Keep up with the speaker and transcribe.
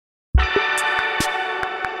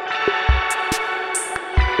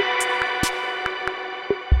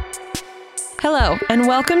Hello, and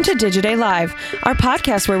welcome to Digiday Live, our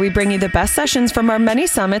podcast where we bring you the best sessions from our many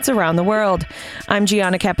summits around the world. I'm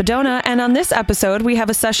Gianna Capadona, and on this episode, we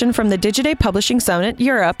have a session from the Digiday Publishing Summit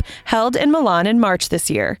Europe, held in Milan in March this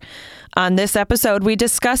year. On this episode, we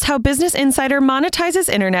discuss how Business Insider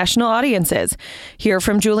monetizes international audiences. Hear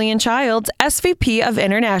from Julian Childs, SVP of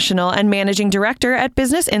International and Managing Director at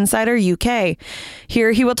Business Insider UK.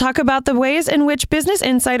 Here he will talk about the ways in which Business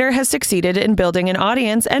Insider has succeeded in building an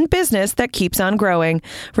audience and business that keeps on growing,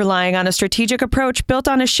 relying on a strategic approach built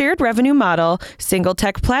on a shared revenue model, single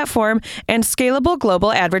tech platform, and scalable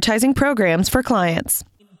global advertising programs for clients.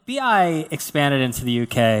 BI expanded into the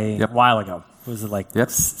UK a while ago. Was it like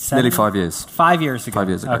nearly 5 years? 5 years ago. 5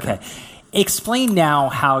 years ago. Okay. Explain now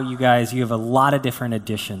how you have a lot of different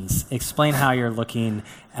editions. Explain how you're looking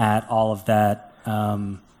at all of that,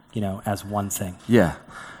 as one thing. Yeah.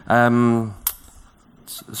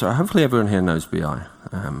 So hopefully everyone here knows BI.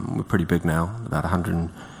 We're pretty big now, about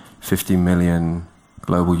 150 million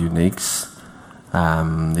global uniques.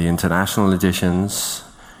 The international editions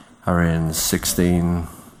are in 16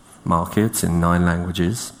 markets in 9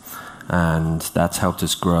 languages. And that's helped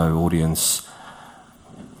us grow audience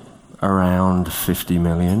around 50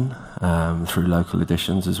 million through local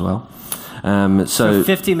editions as well. So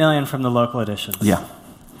 50 million from the local editions? Yeah.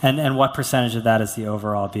 And what percentage of that is the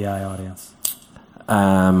overall BI audience?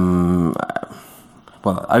 Well,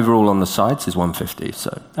 overall on the sites is 150,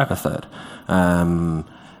 so a third.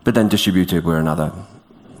 But then distributed, we're another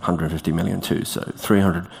 150 million too, so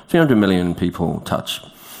 300 million people touch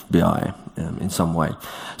BI in some way.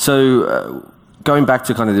 So going back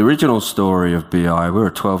to kind of the original story of BI, we're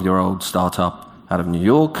a 12-year-old startup out of New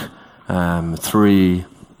York. Three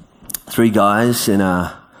guys in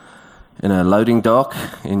a loading dock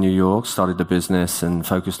in New York started the business and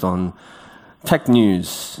focused on tech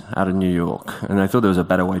news out of New York. And I thought there was a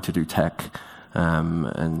better way to do tech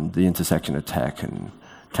and the intersection of tech and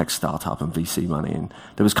tech startup and VC money, and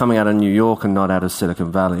that was coming out of New York and not out of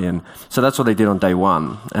Silicon Valley. And so that's what they did on day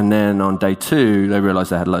one. And then on day two, they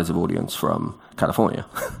realized they had loads of audience from California.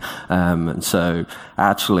 And so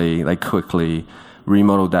actually, they quickly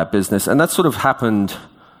remodeled that business. And that sort of happened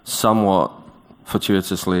somewhat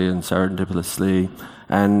fortuitously and serendipitously.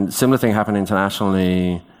 And similar thing happened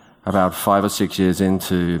internationally about 5 or 6 years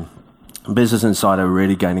into Business Insider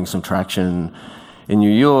really gaining some traction. In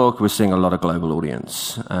New York, we're seeing a lot of global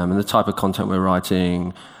audience, and the type of content we're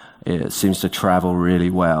writing, it seems to travel really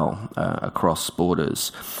well across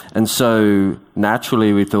borders. And so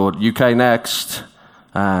naturally, we thought UK next,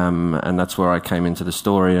 and that's where I came into the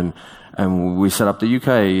story, and we set up the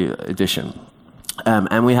UK edition.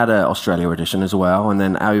 And we had an Australia edition as well, and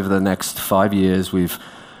then over the next 5 years, we've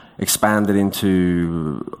expanded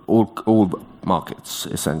into all markets,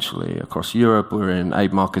 essentially, across Europe. We're in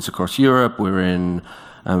 8 markets across Europe. We're in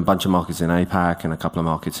a bunch of markets in APAC and a couple of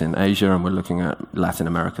markets in Asia, and we're looking at Latin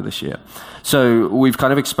America this year. So we've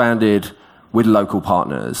kind of expanded with local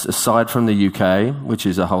partners. Aside from the UK, which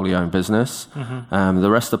is a wholly owned business, the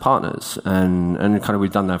rest are partners. And kind of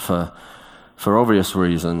we've done that for obvious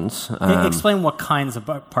reasons. Explain what kinds of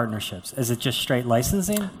partnerships. Is it just straight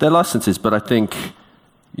licensing? They're licenses, but I think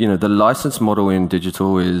the license model in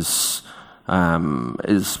digital is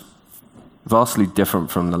vastly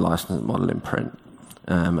different from the license model in print.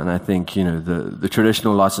 And I think, the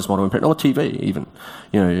traditional license model in print, or TV even,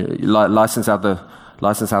 license out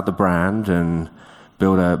the brand and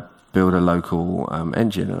build a local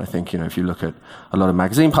engine. And I think, if you look at a lot of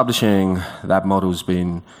magazine publishing, that model's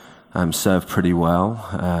been served pretty well.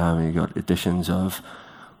 You've got editions of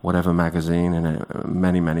whatever magazine in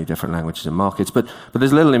many, many different languages and markets. But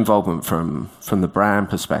there's little involvement from the brand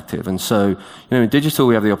perspective. And so, in digital,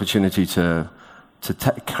 we have the opportunity to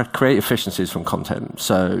create efficiencies from content.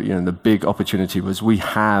 So, the big opportunity was we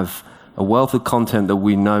have a wealth of content that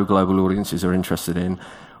we know global audiences are interested in.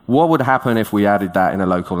 What would happen if we added that in a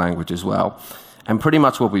local language as well? And pretty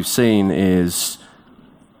much what we've seen is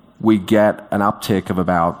we get an uptick of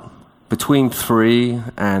about between 3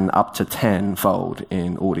 and up to 10-fold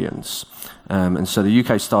in audience. And so the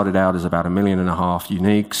UK started out as about 1.5 million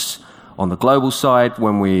uniques on the global side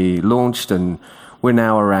when we launched, and we're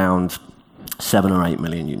now around 7 or 8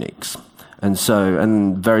 million uniques.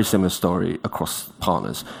 And very similar story across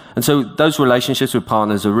partners. And so those relationships with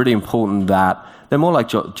partners are really important, that they're more like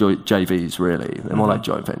JVs, really. They're more like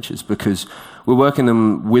joint ventures, because we're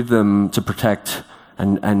working with them to protect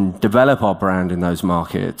and develop our brand in those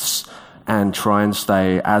markets and try and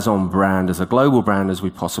stay as on brand as a global brand as we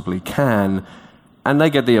possibly can. And they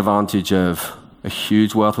get the advantage of a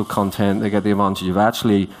huge wealth of content. They get the advantage of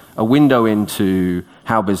actually a window into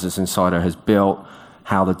how Business Insider has built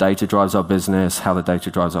how the data drives our business, how the data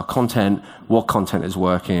drives our content, what content is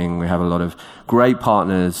working. We have a lot of great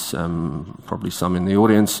partners, probably some in the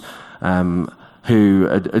audience, who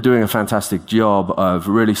are doing a fantastic job of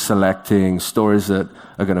really selecting stories that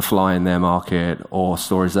are going to fly in their market or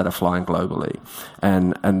stories that are flying globally.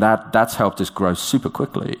 And that's helped us grow super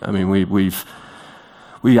quickly. I mean,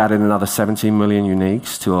 we added another 17 million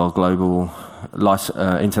uniques to our global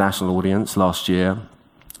international audience last year.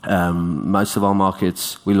 Most of our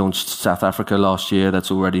markets, we launched South Africa last year. That's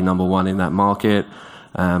already number one in that market.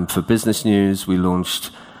 For business news, we launched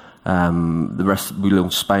we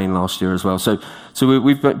launched Spain last year as well. So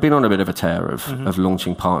we've been on a bit of a tear of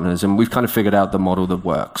launching partners, and we've kind of figured out the model that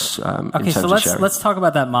works. Okay, so let's talk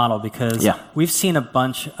about that model, because we've seen a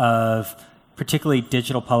bunch of particularly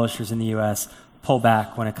digital publishers in the US pull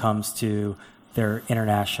back when it comes to their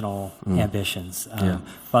international ambitions.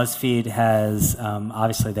 BuzzFeed has,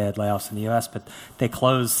 obviously they had layoffs in the US, but they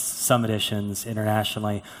closed some editions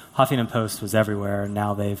internationally. Huffington Post was everywhere, and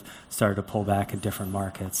now they've started to pull back in different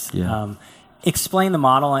markets. Explain the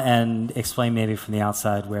model, and explain maybe from the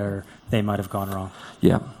outside where they might have gone wrong.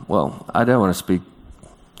 Yeah, well, I don't want to speak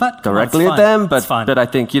directly at them, but I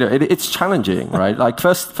think it's challenging, right? Like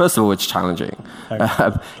first of all, it's challenging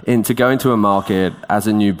to go into a market as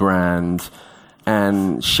a new brand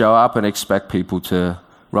and show up and expect people to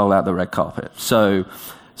roll out the red carpet. So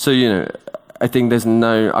I think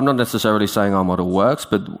I'm not necessarily saying our model works,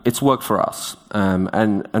 but it's worked for us,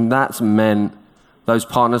 and that's meant those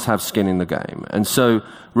partners have skin in the game. And so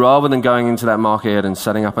rather than going into that market and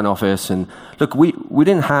setting up an office, and look, we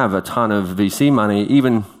didn't have a ton of VC money,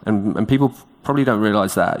 even, and people probably don't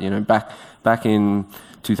realize that, back in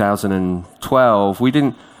 2012,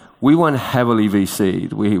 we weren't heavily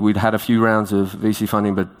VC'd. We'd had a few rounds of VC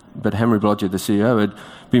funding, but Henry Blodgett, the CEO, had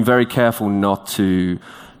been very careful not to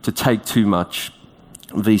take too much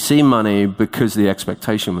VC money, because the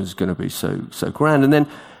expectation was going to be so grand. And then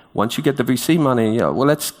once you get the VC money, well,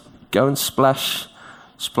 let's go and splash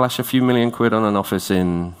a few million quid on an office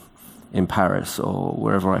in Paris or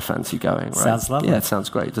wherever I fancy going. Right? Sounds lovely. Yeah, it sounds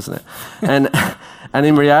great, doesn't it? And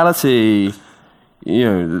in reality,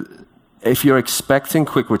 if you're expecting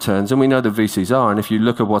quick returns, and we know the VCs are, and if you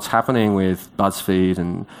look at what's happening with BuzzFeed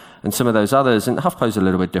and some of those others, and HuffPo's a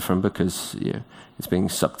little bit different because it's being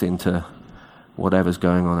sucked into whatever's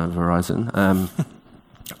going on at Verizon.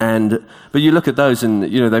 But you look at those, and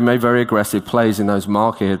they made very aggressive plays in those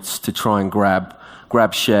markets to try and grab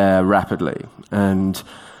share rapidly, and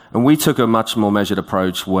we took a much more measured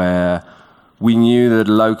approach where we knew that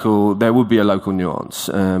there would be a local nuance,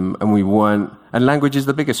 and we weren't. And language is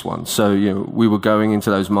the biggest one. So we were going into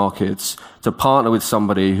those markets to partner with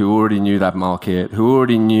somebody who already knew that market, who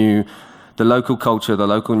already knew the local culture, the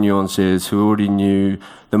local nuances, who already knew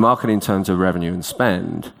the market in terms of revenue and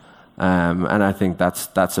spend. And I think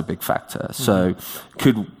that's a big factor. So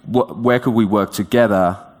where could we work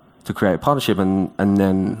together to create a partnership, and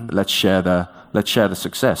then let's share the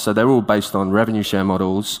success. So they're all based on revenue share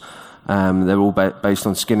models. They're all based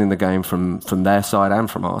on skin in the game from their side and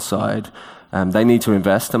from our side. They need to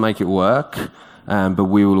invest to make it work, but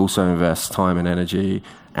we will also invest time and energy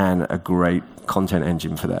and a great content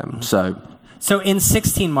engine for them. So in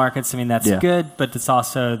 16 markets, I mean, that's good, but it's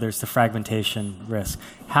also, there's the fragmentation risk.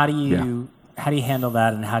 How do you handle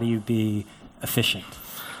that, and how do you be efficient?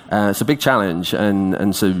 It's a big challenge,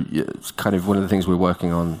 and so it's kind of one of the things we're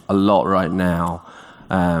working on a lot right now,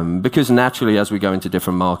 because naturally, as we go into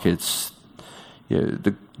different markets,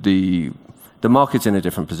 the market's in a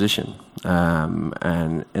different position,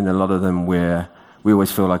 and in a lot of them we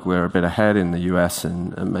always feel like we're a bit ahead in the US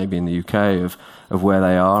and maybe in the UK of where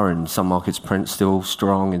they are. And some markets print's still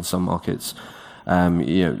strong. In some markets,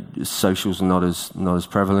 social's not as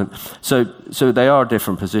prevalent. So they are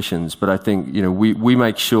different positions. But I think we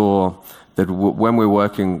make sure that when we're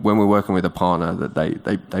working with a partner, that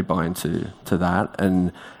they buy into that.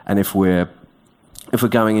 And if we're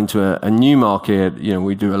going into a new market,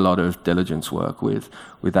 we do a lot of diligence work with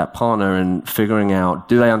that partner and figuring out,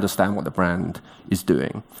 do they understand what the brand is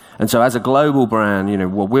doing? And so as a global brand,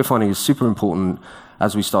 what we're finding is super important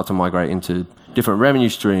as we start to migrate into different revenue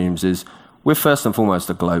streams is we're first and foremost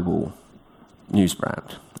a global news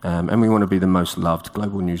brand. And we want to be the most loved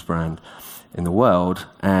global news brand in the world.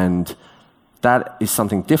 And that is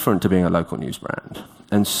something different to being a local news brand.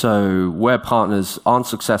 And so where partners aren't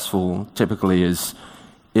successful typically is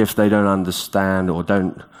if they don't understand or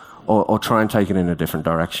try and take it in a different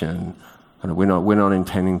direction. And we're not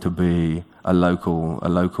intending to be a local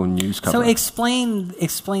news cover. So explain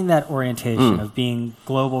that orientation of being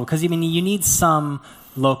global, because you need some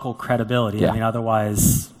local credibility. Yeah. I mean,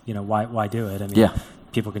 otherwise, why do it? I mean,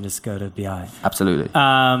 people can just go to BI. Absolutely.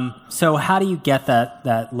 So how do you get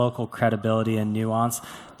that local credibility and nuance,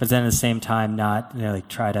 but then at the same time not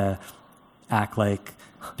try to act like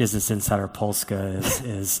Business Insider Polska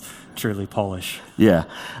is truly Polish? Yeah.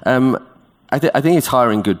 I think it's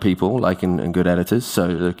hiring good people, and good editors.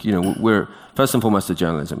 So, we're first and foremost a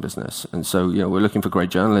journalism business, and so we're looking for great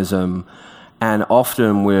journalism, and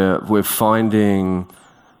often we're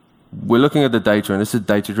looking at the data, and this is a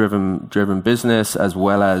data-driven business as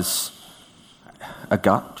well as a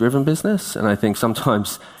gut-driven business. And I think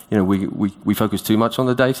sometimes we focus too much on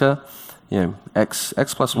the data. X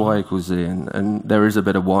plus Y equals Z, and there is a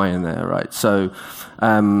bit of Y in there, right? So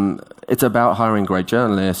it's about hiring great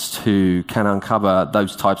journalists who can uncover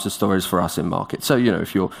those types of stories for us in market. So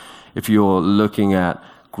if you're looking at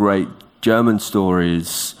great German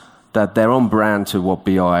stories that they're on brand to what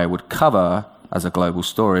BI would cover as a global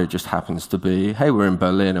story, it just happens to be, hey, we're in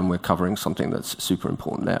Berlin and we're covering something that's super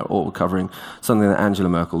important there, or we're covering something that Angela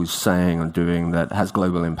Merkel is saying or doing that has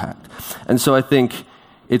global impact. And so I think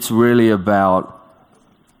it's really about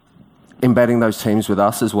embedding those teams with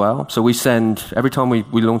us as well. So every time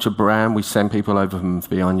we launch a brand, we send people over from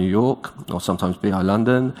BI New York or sometimes BI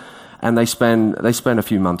London, and they spend a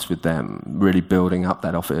few months with them, really building up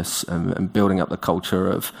that office and building up the culture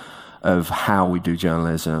of how we do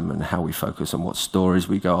journalism and how we focus on what stories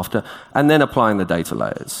we go after, and then applying the data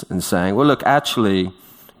layers and saying, well, look, actually,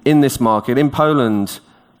 in this market, in Poland,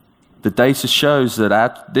 the data shows that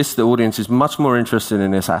the audience is much more interested in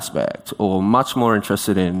this aspect, or much more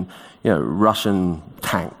interested in Russian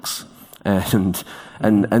tanks, and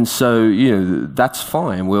so that's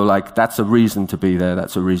fine. We're that's a reason to be there.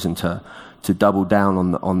 That's a reason to double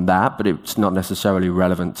down on that, but it's not necessarily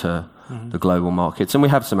relevant to the global markets. And we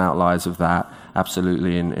have some outliers of that,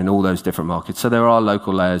 absolutely, in all those different markets. So there are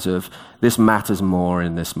local layers of this matters more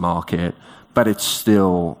in this market, but it's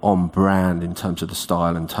still on brand in terms of the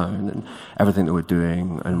style and tone and everything that we're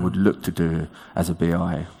doing and would look to do as a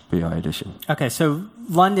BI edition. Okay, so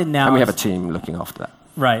London now... And we have a team looking after that.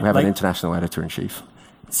 Right. We have an international editor-in-chief.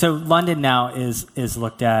 So London now is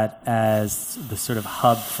looked at as the sort of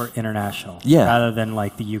hub for international, rather than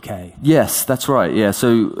the UK. Yes, that's right. Yeah.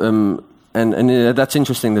 So and that's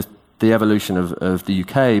interesting, the evolution of the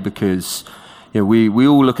UK, because we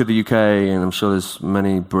all look at the UK, and I'm sure there's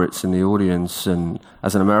many Brits in the audience, and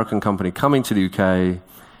as an American company coming to the UK,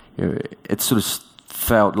 it sort of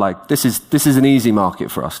felt like this is an easy market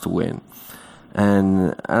for us to win.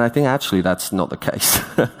 And I think actually that's not the case.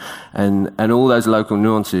 and all those local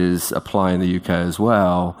nuances apply in the UK as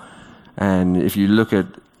well. And if you look at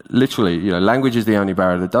literally, language is the only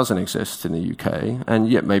barrier that doesn't exist in the UK, and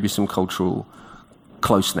yet maybe some cultural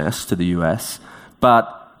closeness to the US. But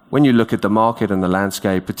when you look at the market and the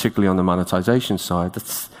landscape, particularly on the monetization side,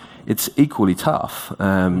 it's equally tough.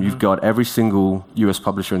 You've got every single US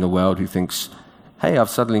publisher in the world who thinks, hey,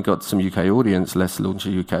 I've suddenly got some UK audience, let's launch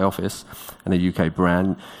a UK office and a UK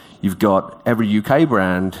brand. You've got every UK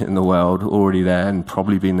brand in the world already there and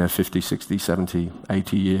probably been there 50, 60, 70,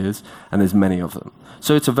 80 years, and there's many of them.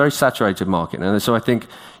 So it's a very saturated market. And so I think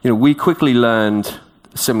we quickly learned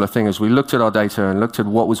a similar thing as we looked at our data and looked at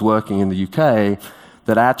what was working in the UK,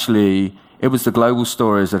 that actually it was the global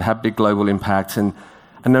stories that had big global impact. And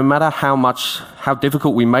no matter how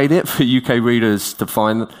difficult we made it for UK readers to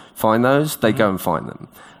find those, they go and find them.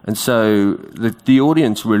 And so the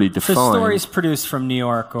audience really defined... So stories produced from New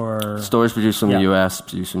York or... Stories produced from the US,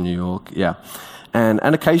 produced from New York, yeah. And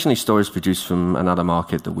occasionally stories produced from another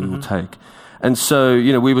market that we will take. And so,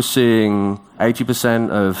 we were seeing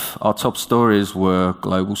 80% of our top stories were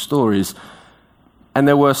global stories. And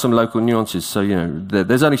there were some local nuances. So,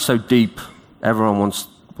 there's only so deep everyone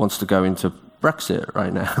wants to go into Brexit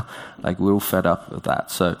right now. We're all fed up with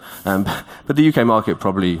that. So, but the UK market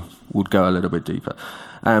probably would go a little bit deeper.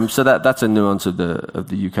 So that's a nuance of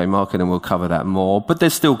the UK market, and we'll cover that more. But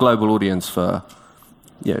there's still global audience for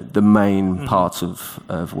the main parts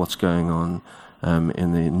of what's going on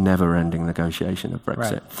in the never-ending negotiation of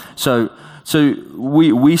Brexit. Right. So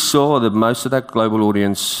we saw that most of that global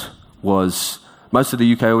audience most of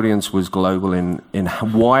the UK audience was global in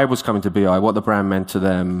why it was coming to BI, what the brand meant to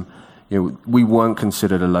them. We weren't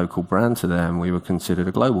considered a local brand to them. We were considered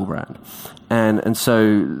a global brand. And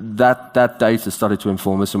so that data started to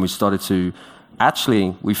inform us, and we started to...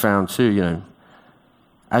 Actually, we found too,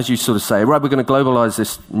 as you sort of say, right, we're going to globalize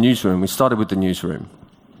this newsroom. We started with the newsroom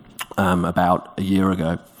about a year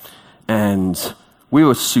ago. And we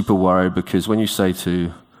were super worried, because when you say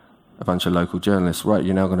to a bunch of local journalists, right,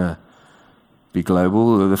 you're now going to be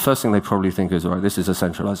global, the first thing they probably think is, all right, this is a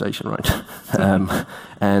centralization, right?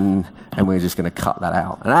 And we're just going to cut that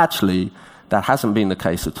out. And actually, that hasn't been the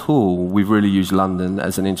case at all. We've really used London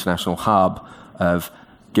as an international hub of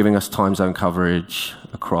giving us time zone coverage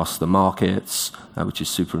across the markets, which is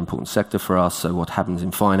a super important sector for us. So what happens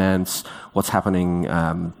in finance, what's happening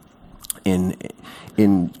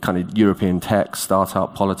in kind of European tech,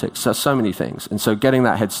 startup, politics, so many things. And so getting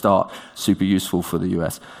that head start, super useful for the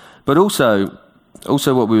US. But also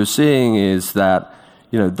what we were seeing is that,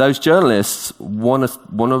 those journalists want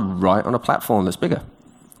to write on a platform that's bigger.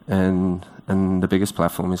 And the biggest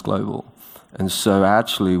platform is global. And so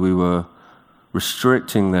actually we were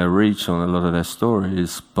restricting their reach on a lot of their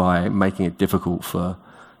stories by making it difficult for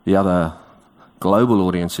the other global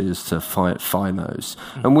audiences to find those.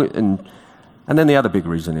 And then the other big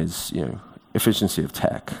reason is, efficiency of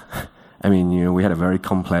tech. I mean, we had a very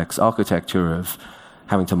complex architecture of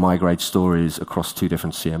having to migrate stories across 2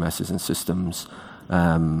 different CMSs and systems.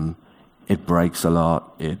 It breaks a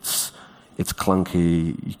lot. It's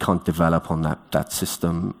clunky. You can't develop on that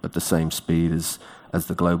system at the same speed as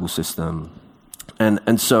the global system.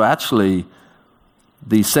 And so actually,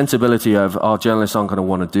 the sensibility of our journalists aren't going to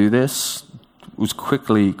want to do this was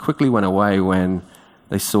quickly went away when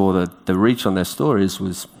they saw that the reach on their stories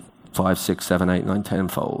was 5, 6, 7, 8, 9,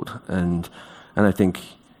 10-fold. And I think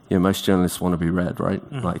most journalists want to be read, right?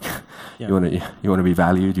 Mm-hmm. Like you want to be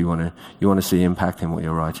valued. You want to see impact in what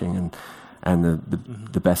you're writing, and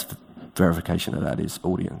the best verification of that is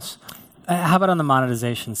audience. How about on the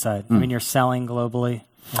monetization side? I mean, you're selling globally.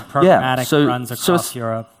 Programmatic runs across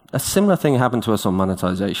Europe. A similar thing happened to us on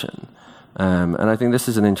monetization. And I think this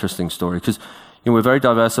is an interesting story because we're very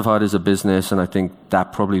diversified as a business, and I think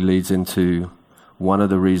that probably leads into one of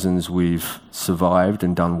the reasons we've survived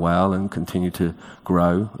and done well and continue to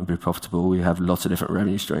grow and be profitable. We have lots of different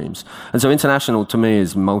revenue streams. And so international, to me,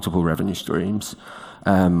 is multiple revenue streams.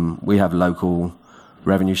 We have local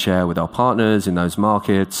revenue share with our partners in those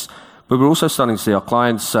markets. But we're also starting to see our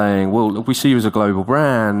clients saying, well, look, we see you as a global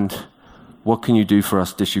brand. What can you do for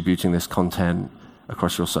us distributing this content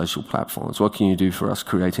across your social platforms? What can you do for us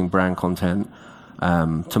creating brand content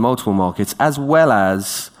to multiple markets, as well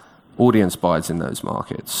as audience buys in those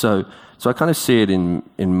markets? So I kind of see it in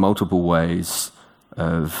multiple ways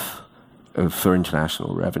for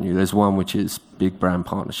international revenue. There's one which is big brand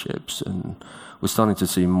partnerships, and we're starting to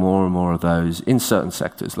see more and more of those in certain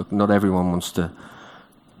sectors. Look, not everyone wants to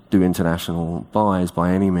do international buys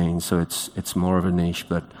by any means, so it's more of a niche.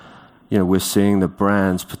 But we're seeing the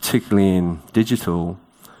brands, particularly in digital,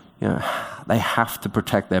 they have to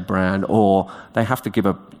protect their brand, or they have to give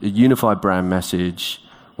a unified brand message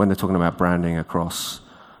when they're talking about branding across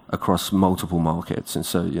multiple markets. And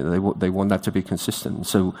so they want that to be consistent.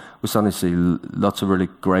 So we're starting to see lots of really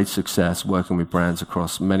great success working with brands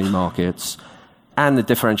across many markets. And the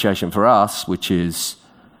differentiation for us, which is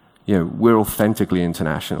we're authentically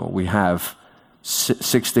international. We have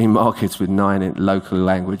 16 markets with 9 local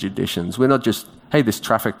language editions. We're not just, hey, this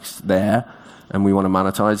traffic's there and we want to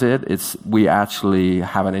monetize it. We actually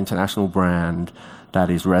have an international brand that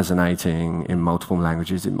is resonating in multiple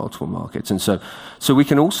languages in multiple markets. And so we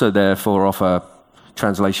can also therefore offer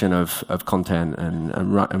translation of content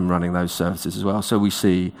and running those services as well. So we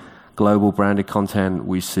see global branded content,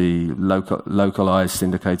 we see localized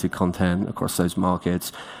syndicated content across those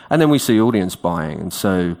markets, and then we see audience buying. And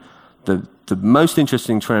so the most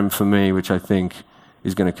interesting trend for me, which I think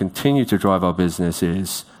is going to continue to drive our business,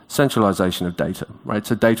 is centralization of data, right?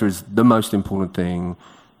 So data is the most important thing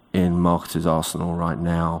in marketers' arsenal right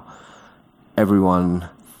now.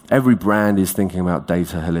 Every brand is thinking about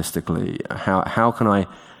data holistically. How can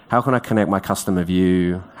I connect my customer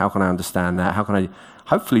view? How can I understand that? How can I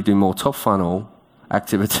hopefully do more top funnel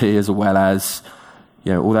activity as well as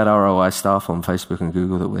all that ROI stuff on Facebook and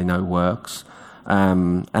Google that we know works?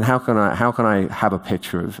 And how can I have a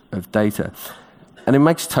picture of data? And it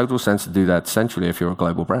makes total sense to do that centrally if you're a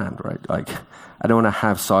global brand, right? Like, I don't want to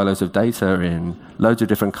have silos of data in loads of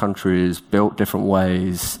different countries, built different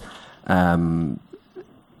ways, and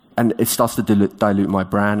it starts to dilute my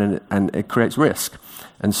brand, and it creates risk.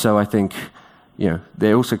 And so I think,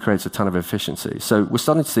 it also creates a ton of efficiency. So we're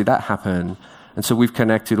starting to see that happen. And so we've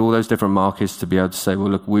connected all those different markets to be able to say, well,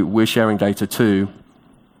 look, we're sharing data too.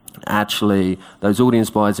 Actually, those audience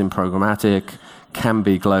buys in programmatic can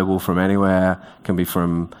be global from anywhere, can be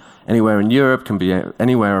from anywhere in Europe, can be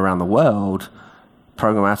anywhere around the world.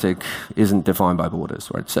 Programmatic isn't defined by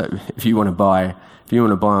borders, right? So if you want to buy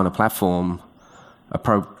on a platform, a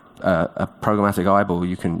programmatic eyeball,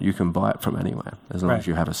 you can buy it from anywhere as long as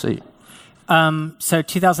you have a seat. So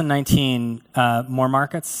 2019, more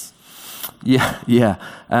markets? Yeah.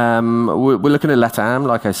 We're looking at LATAM,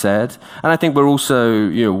 like I said, and I think we're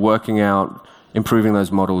also working out improving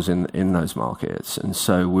those models in those markets, and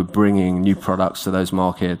so we're bringing new products to those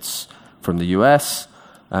markets from the US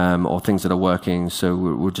or things that are working. So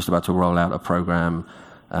we're just about to roll out a program,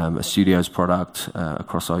 a Studios product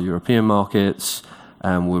across our European markets.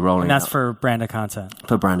 We're rolling. And that's for branded content.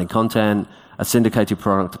 For branded content, a syndicated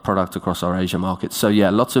product across our Asia markets. So yeah,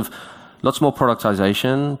 lots more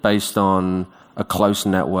productization based on a close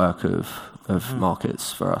network of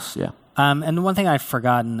markets for us. Yeah. And one thing I've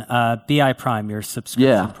forgotten, BI Prime, your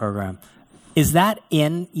subscription program, is that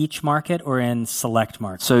in each market or in select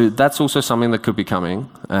markets? So that's also something that could be coming,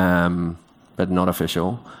 but not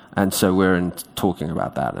official. And so we're talking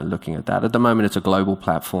about that and looking at that. At the moment, it's a global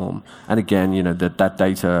platform. And again, that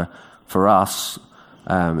data for us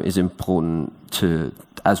is important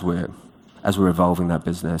as we're evolving that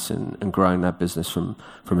business and growing that business from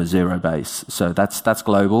a zero base. So that's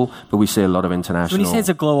global, but we see a lot of international. So when you say it's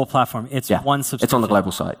a global platform, it's one subscription? It's on the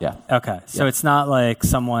global site, yeah. Okay, so it's not like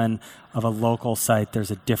someone of a local site,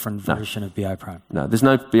 there's a different version of BI Prime? No, there's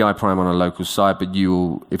no BI Prime on a local site, but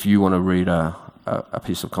if you want to read a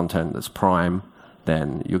piece of content that's Prime,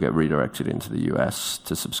 then you'll get redirected into the US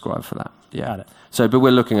to subscribe for that. Yeah. Got it. So, but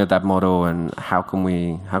we're looking at that model and how can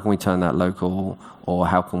we turn that local, or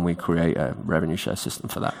how can we create a revenue share system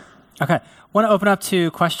for that? Okay. Want to open up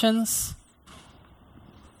to questions?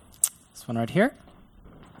 This one right here.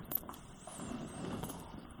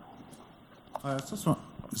 I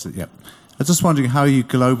was just wondering how you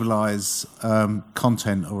globalize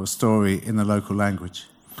content or a story in the local language.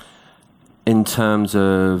 In terms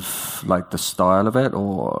of like the style of it,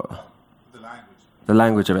 or the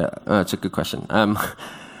language of it? It's a good question.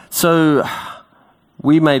 So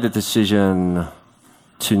we made a decision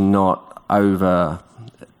to not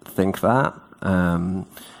overthink that,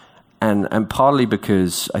 and partly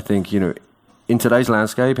because I think in today's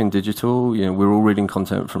landscape in digital, we're all reading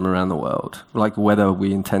content from around the world, like whether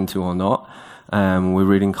we intend to or not. We're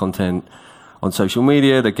reading content on social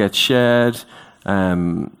media that gets shared.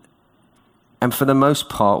 And for the most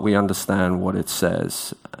part, we understand what it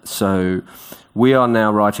says. So we are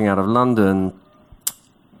now writing out of London.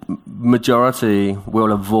 Majority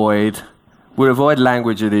will avoid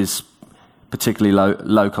language that is particularly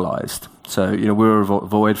localized. So we'll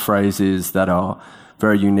avoid phrases that are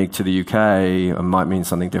very unique to the UK and might mean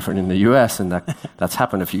something different in the US, and that's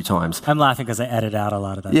happened a few times. I'm laughing because I edit out a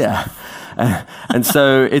lot of that. Yeah, and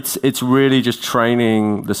so it's really just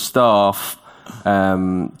training the staff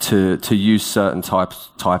to use certain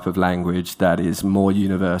type of language that is more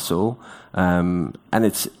universal, and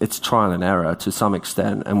it's trial and error to some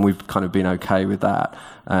extent, and we've kind of been okay with that,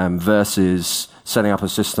 versus setting up a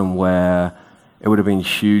system where it would have been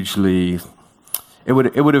it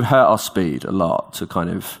would have hurt our speed a lot to kind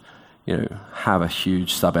of have a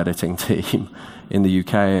huge sub-editing team in the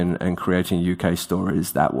UK and creating UK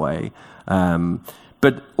stories that way.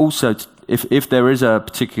 But also, if there is a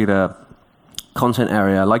particular content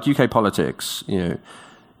area like UK politics,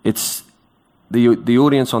 it's the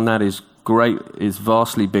audience on that is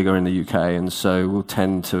vastly bigger in the UK, and so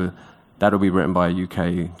that'll be written by a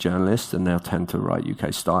UK journalist, and they'll tend to write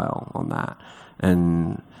UK style on that,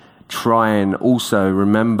 and try and also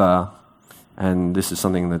remember, and this is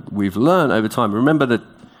something that we've learned over time, remember that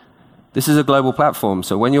this is a global platform.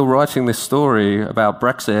 So when you're writing this story about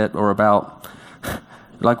Brexit or about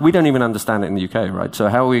we don't even understand it in the UK, right? So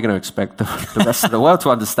how are we going to expect the rest of the world to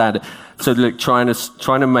understand it? So trying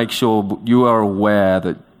to make sure you are aware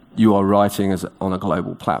that you are writing on a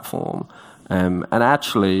global platform, and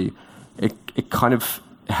actually, it kind of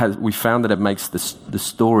we found that it makes the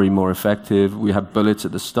story more effective. We have bullets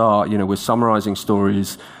at the start. We're summarizing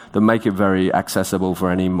stories that make it very accessible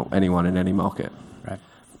for anyone in any market. Right.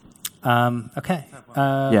 Okay.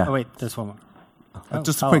 Oh wait, there's one more.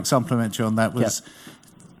 Just a quick supplementary on that was. Yep.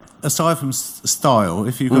 Aside from style,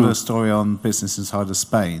 if you've got a story on Business Insider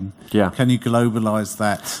Spain, can you globalize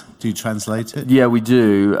that? Do you translate it? Yeah, we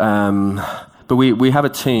do. But we have a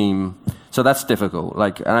team, so that's difficult.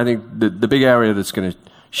 And I think the big area that's going to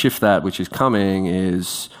shift that, which is coming,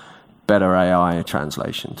 is better AI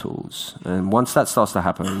translation tools. And once that starts to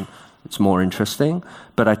happen, it's more interesting.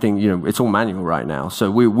 But I think it's all manual right now.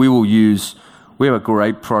 So we have a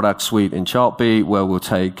great product suite in Chartbeat where we'll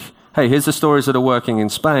take, hey, here's the stories that are working in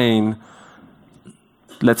Spain.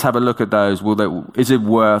 Let's have a look at those. Is it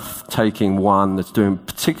worth taking one that's doing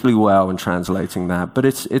particularly well and translating that? But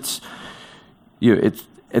it's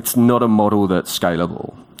not a model that's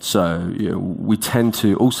scalable. So we tend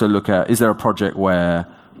to also look at, is there a project where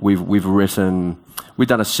we've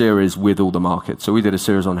done a series with all the markets. So we did a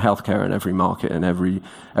series on healthcare in every market, and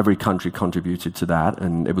every country contributed to that,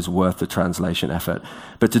 and it was worth the translation effort.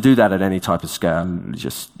 But to do that at any type of scale,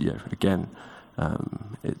 just again,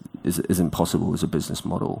 it isn't possible as a business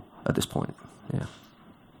model at this point. Yeah.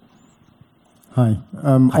 Hi,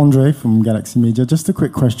 Andre from Galaxy Media. Just a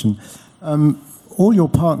quick question. All your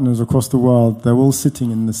partners across the world, they're all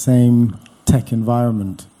sitting in the same tech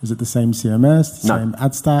environment. Is it the same CMS, the same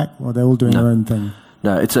ad stack, or they're all doing their own thing?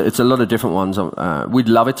 No, it's a lot of different ones. We'd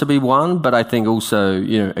love it to be one, but I think also,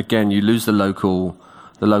 again, you lose the local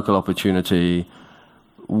opportunity.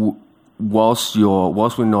 Whilst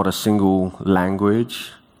we're not a single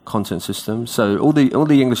language content system, so all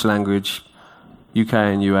the English language, UK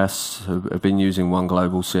and US have been using one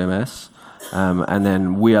global CMS, and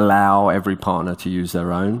then we allow every partner to use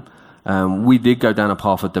their own. We did go down a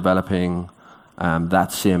path of developing that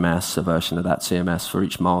CMS, a version of that CMS for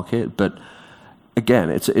each market, but again,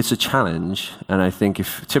 it's a challenge, and I think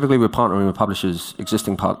typically we're partnering with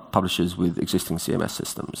existing publishers with existing CMS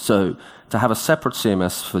systems. So to have a separate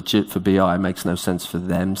CMS for BI makes no sense for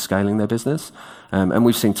them scaling their business, and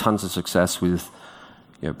we've seen tons of success with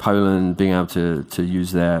Poland being able to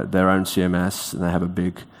use their own CMS, and they have a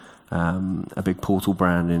big portal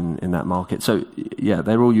brand in that market. So yeah,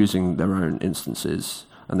 they're all using their own instances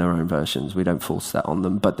and their own versions. We don't force that on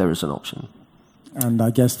them, but there is an option. And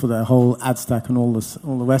I guess for the whole ad stack and all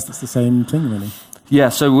the rest, it's the same thing, really. Yeah,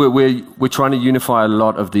 so we're trying to unify a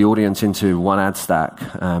lot of the audience into one ad stack,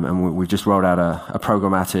 and we've just rolled out a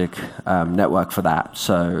programmatic network for that.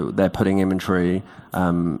 So they're putting inventory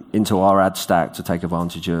into our ad stack to take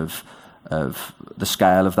advantage of the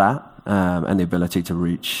scale of that and the ability to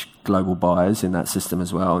reach global buyers in that system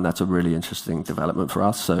as well. And that's a really interesting development for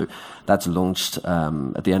us. So that's launched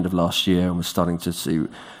at the end of last year, and we're starting to see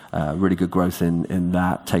really good growth in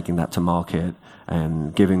that, taking that to market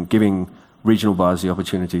and giving regional buyers the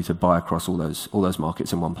opportunity to buy across all those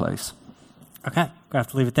markets in one place. Okay, we're going to have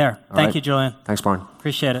to leave it there. Thank you, Julian. Thanks, Brian.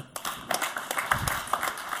 Appreciate it.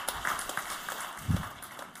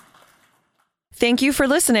 Thank you for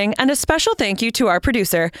listening, and a special thank you to our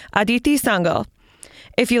producer, Aditi Sangal.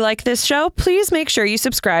 If you like this show, please make sure you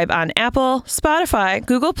subscribe on Apple, Spotify,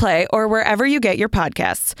 Google Play, or wherever you get your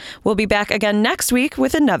podcasts. We'll be back again next week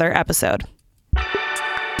with another episode.